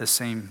get the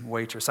same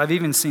waitress. I've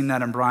even seen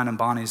that in Brian and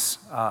Bonnie's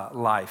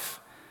life.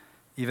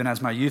 Even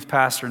as my youth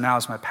pastor, now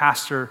as my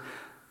pastor,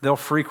 they'll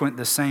frequent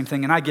the same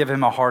thing. And I give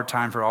him a hard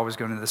time for always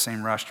going to the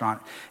same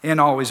restaurant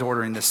and always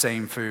ordering the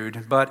same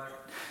food. But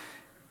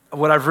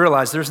what I've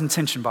realized, there's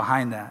intention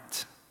behind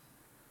that,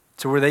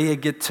 to where they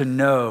get to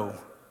know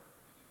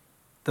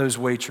those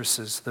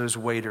waitresses, those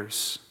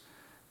waiters.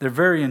 They're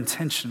very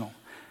intentional.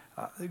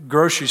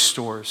 Grocery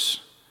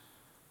stores.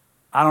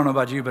 I don't know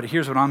about you, but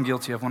here's what I'm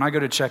guilty of. When I go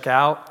to check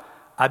out,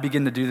 I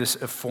begin to do this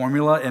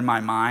formula in my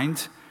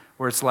mind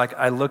where it's like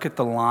I look at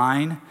the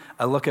line,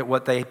 I look at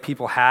what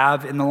people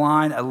have in the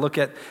line, I look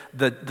at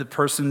the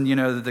person,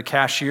 the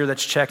cashier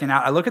that's checking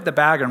out, I look at the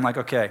bag and I'm like,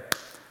 okay,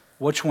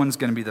 which one's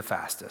going to be the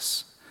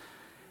fastest?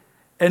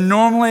 And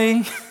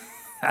normally,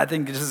 I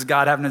think this is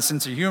God having a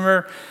sense of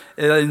humor.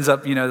 It ends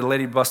up, the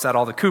lady busts out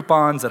all the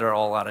coupons that are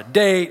all out of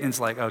date, and it's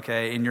like,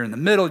 okay, and you're in the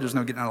middle, there's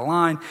no getting out of the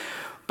line.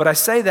 But I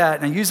say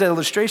that, and I use that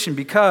illustration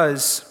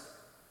because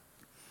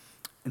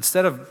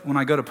instead of when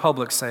I go to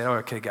Publix, say, oh,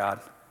 okay, God,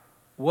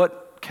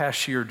 what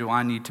cashier do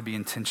I need to be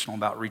intentional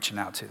about reaching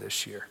out to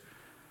this year?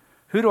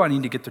 Who do I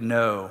need to get to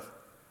know?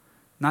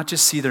 Not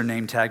just see their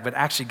name tag, but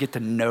actually get to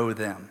know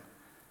them.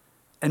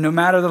 And no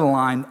matter the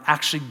line,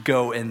 actually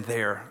go in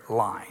their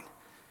line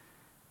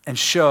and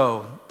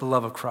show the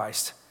love of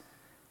Christ.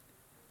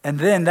 And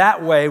then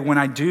that way, when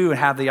I do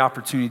have the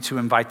opportunity to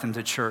invite them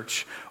to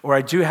church, or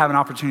I do have an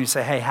opportunity to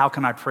say, hey, how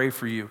can I pray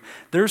for you?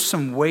 There's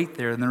some weight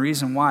there, and the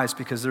reason why is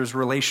because there's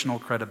relational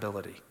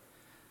credibility.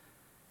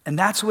 And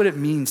that's what it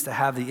means to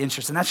have the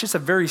interest. And that's just a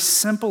very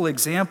simple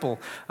example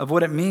of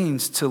what it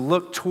means to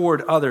look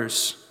toward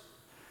others.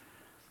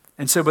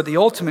 And so, but the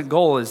ultimate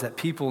goal is that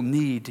people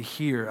need to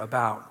hear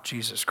about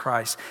Jesus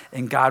Christ,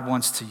 and God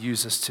wants to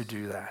use us to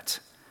do that.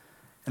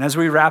 And as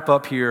we wrap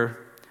up here,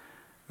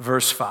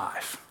 verse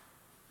 5.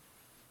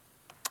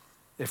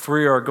 If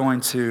we are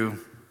going to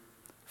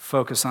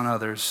focus on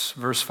others,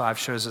 verse 5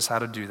 shows us how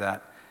to do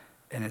that,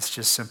 and it's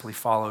just simply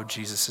follow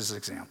Jesus'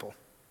 example.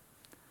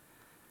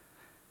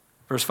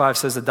 Verse 5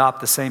 says,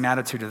 adopt the same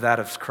attitude of that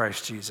of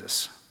Christ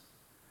Jesus.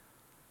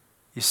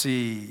 You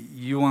see,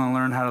 you want to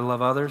learn how to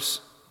love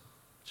others?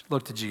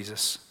 Look to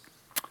Jesus.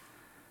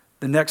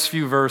 The next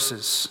few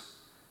verses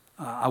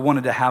I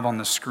wanted to have on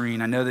the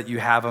screen. I know that you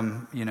have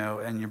them,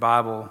 in your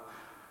Bible.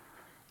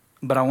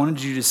 But I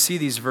wanted you to see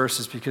these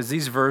verses because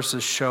these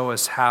verses show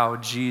us how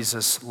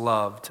Jesus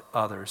loved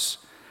others.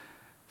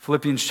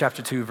 Philippians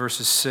chapter 2,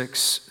 verses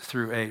 6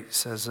 through 8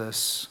 says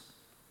this.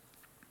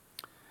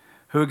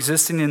 Who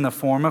existing in the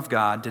form of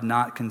God did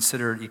not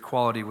consider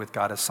equality with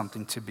God as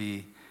something to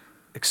be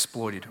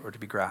exploited or to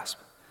be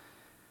grasped.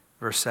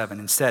 Verse 7,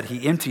 instead,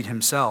 he emptied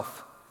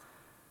himself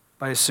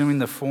by assuming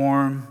the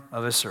form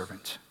of a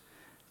servant,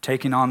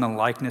 taking on the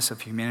likeness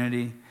of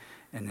humanity,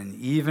 and then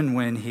even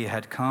when he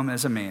had come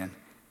as a man,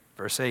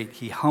 verse 8,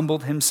 he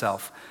humbled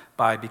himself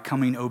by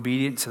becoming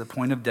obedient to the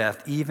point of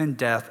death, even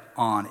death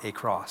on a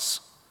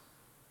cross.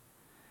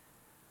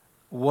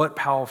 What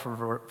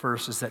powerful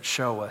verses that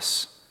show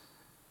us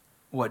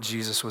what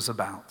Jesus was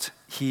about.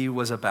 He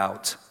was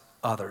about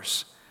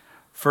others.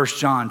 1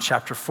 John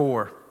chapter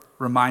 4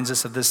 reminds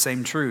us of this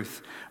same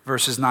truth.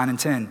 Verses 9 and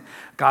 10.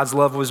 God's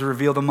love was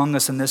revealed among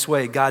us in this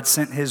way. God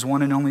sent his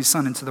one and only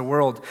Son into the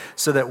world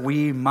so that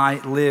we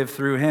might live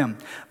through him.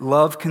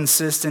 Love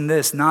consists in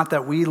this, not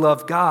that we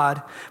love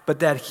God, but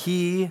that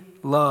he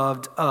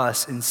loved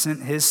us and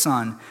sent his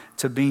Son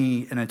to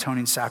be an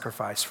atoning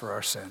sacrifice for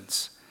our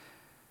sins.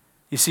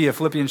 You see,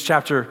 Philippians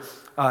chapter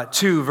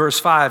 2, verse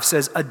 5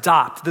 says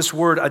adopt. This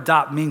word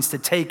adopt means to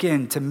take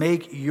in, to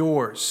make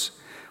yours.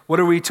 What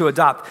are we to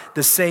adopt?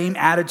 The same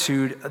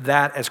attitude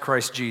that as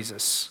Christ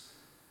Jesus.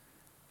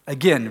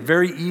 Again,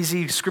 very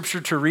easy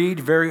scripture to read,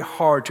 very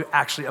hard to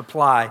actually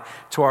apply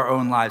to our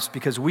own lives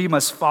because we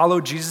must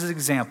follow Jesus'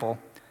 example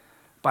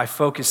by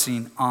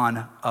focusing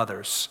on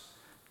others,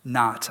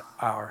 not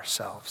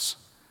ourselves.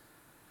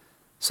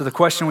 So the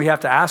question we have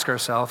to ask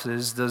ourselves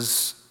is,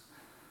 does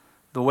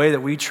the way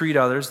that we treat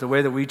others, the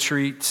way that we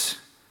treat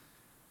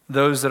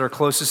those that are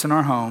closest in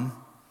our home,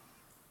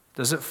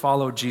 does it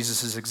follow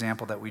Jesus'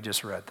 example that we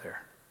just read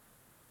there?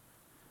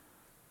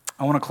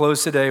 I want to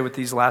close today with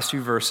these last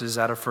few verses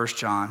out of 1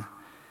 John.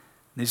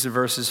 These are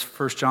verses,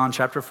 1 John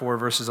chapter 4,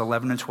 verses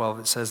 11 and 12.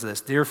 It says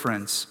this, dear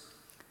friends,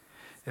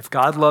 if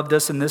God loved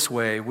us in this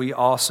way, we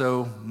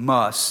also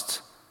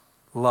must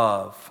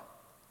love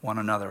one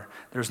another.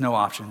 There's no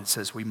option. It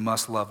says we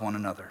must love one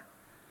another.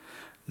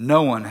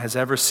 No one has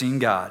ever seen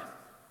God.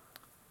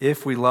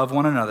 If we love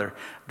one another,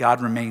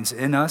 God remains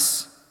in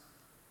us,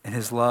 and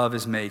his love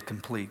is made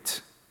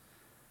complete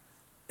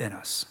in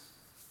us.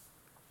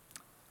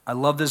 I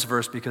love this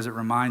verse because it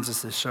reminds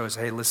us, this shows,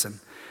 hey, listen,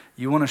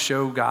 you want to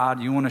show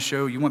God, you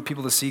want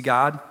people to see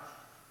God,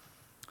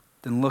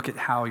 then look at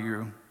how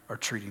you are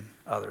treating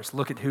others.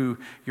 Look at who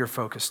you're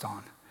focused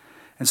on.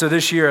 And so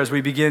this year, as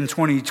we begin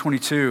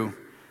 2022,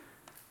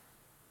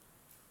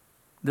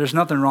 there's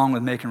nothing wrong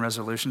with making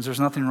resolutions. There's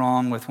nothing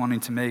wrong with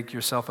wanting to make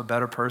yourself a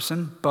better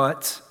person,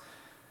 but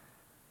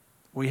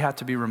we have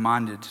to be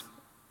reminded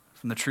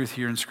from the truth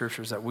here in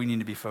Scriptures that we need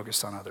to be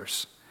focused on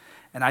others.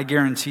 And I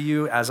guarantee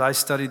you, as I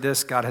studied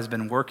this, God has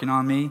been working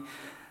on me.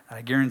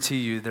 I guarantee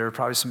you there are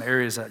probably some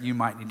areas that you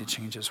might need to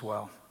change as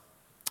well.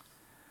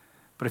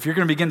 But if you're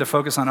going to begin to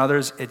focus on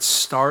others, it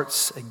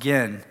starts,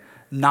 again,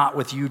 not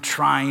with you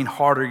trying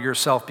harder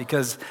yourself,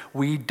 because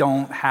we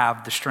don't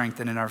have the strength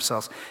in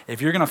ourselves. If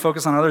you're going to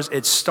focus on others,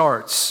 it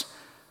starts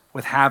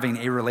with having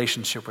a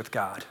relationship with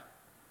God.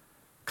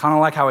 Kind of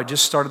like how I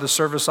just started the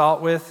service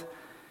out with.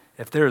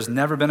 If there has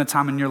never been a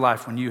time in your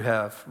life when you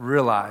have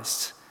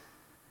realized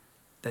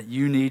that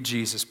you need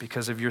Jesus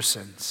because of your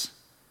sins,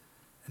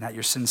 and that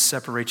your sins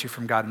separate you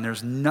from God, and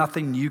there's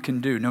nothing you can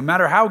do, no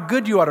matter how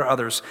good you are to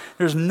others,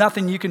 there's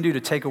nothing you can do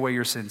to take away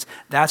your sins.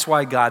 That's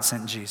why God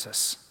sent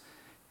Jesus.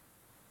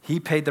 He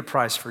paid the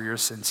price for your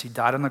sins. He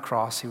died on the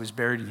cross, he was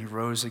buried, and he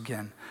rose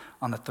again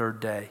on the third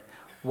day.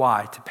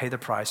 Why? To pay the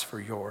price for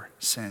your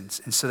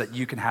sins, and so that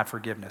you can have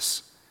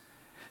forgiveness.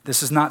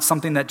 This is not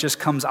something that just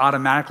comes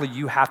automatically.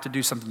 You have to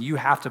do something. You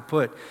have to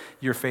put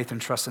your faith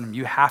and trust in him.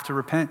 You have to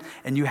repent,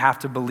 and you have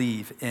to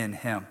believe in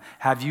him.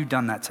 Have you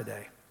done that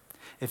today?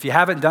 If you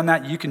haven't done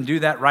that, you can do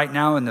that right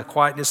now in the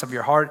quietness of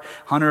your heart.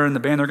 Hunter and the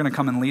band, they're going to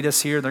come and lead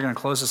us here. They're going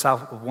to close us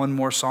out with one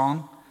more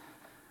song.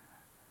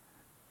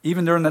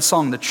 Even during that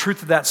song, the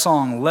truth of that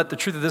song, let the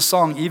truth of this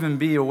song even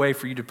be a way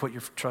for you to put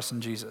your trust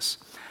in Jesus.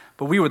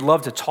 But we would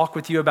love to talk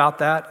with you about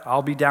that.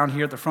 I'll be down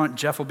here at the front.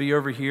 Jeff will be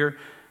over here.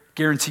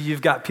 Guarantee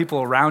you've got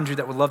people around you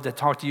that would love to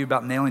talk to you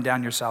about nailing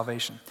down your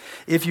salvation.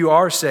 If you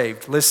are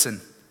saved,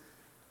 listen,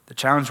 the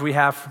challenge we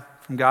have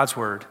from God's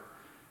word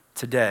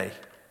today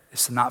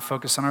is to not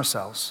focus on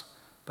ourselves,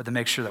 but to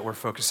make sure that we're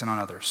focusing on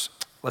others.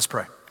 Let's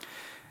pray.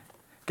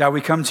 God,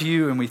 we come to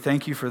you and we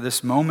thank you for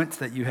this moment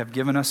that you have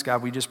given us.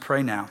 God, we just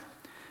pray now.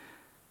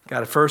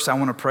 God, at first I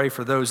want to pray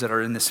for those that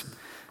are in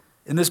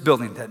this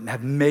building that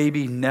have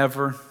maybe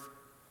never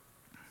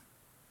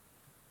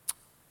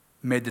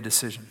made the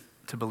decision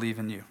to believe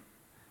in you.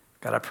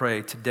 God, I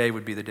pray today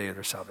would be the day of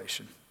their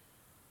salvation.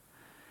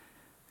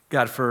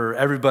 God, for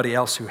everybody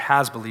else who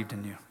has believed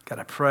in you, God,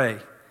 I pray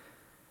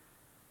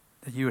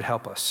that you would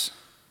help us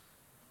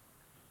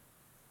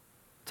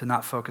to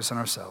not focus on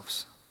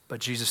ourselves,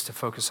 but Jesus, to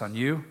focus on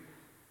you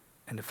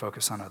and to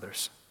focus on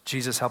others.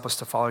 Jesus, help us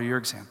to follow your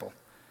example.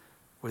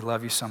 We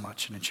love you so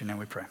much, and in your name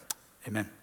we pray. Amen.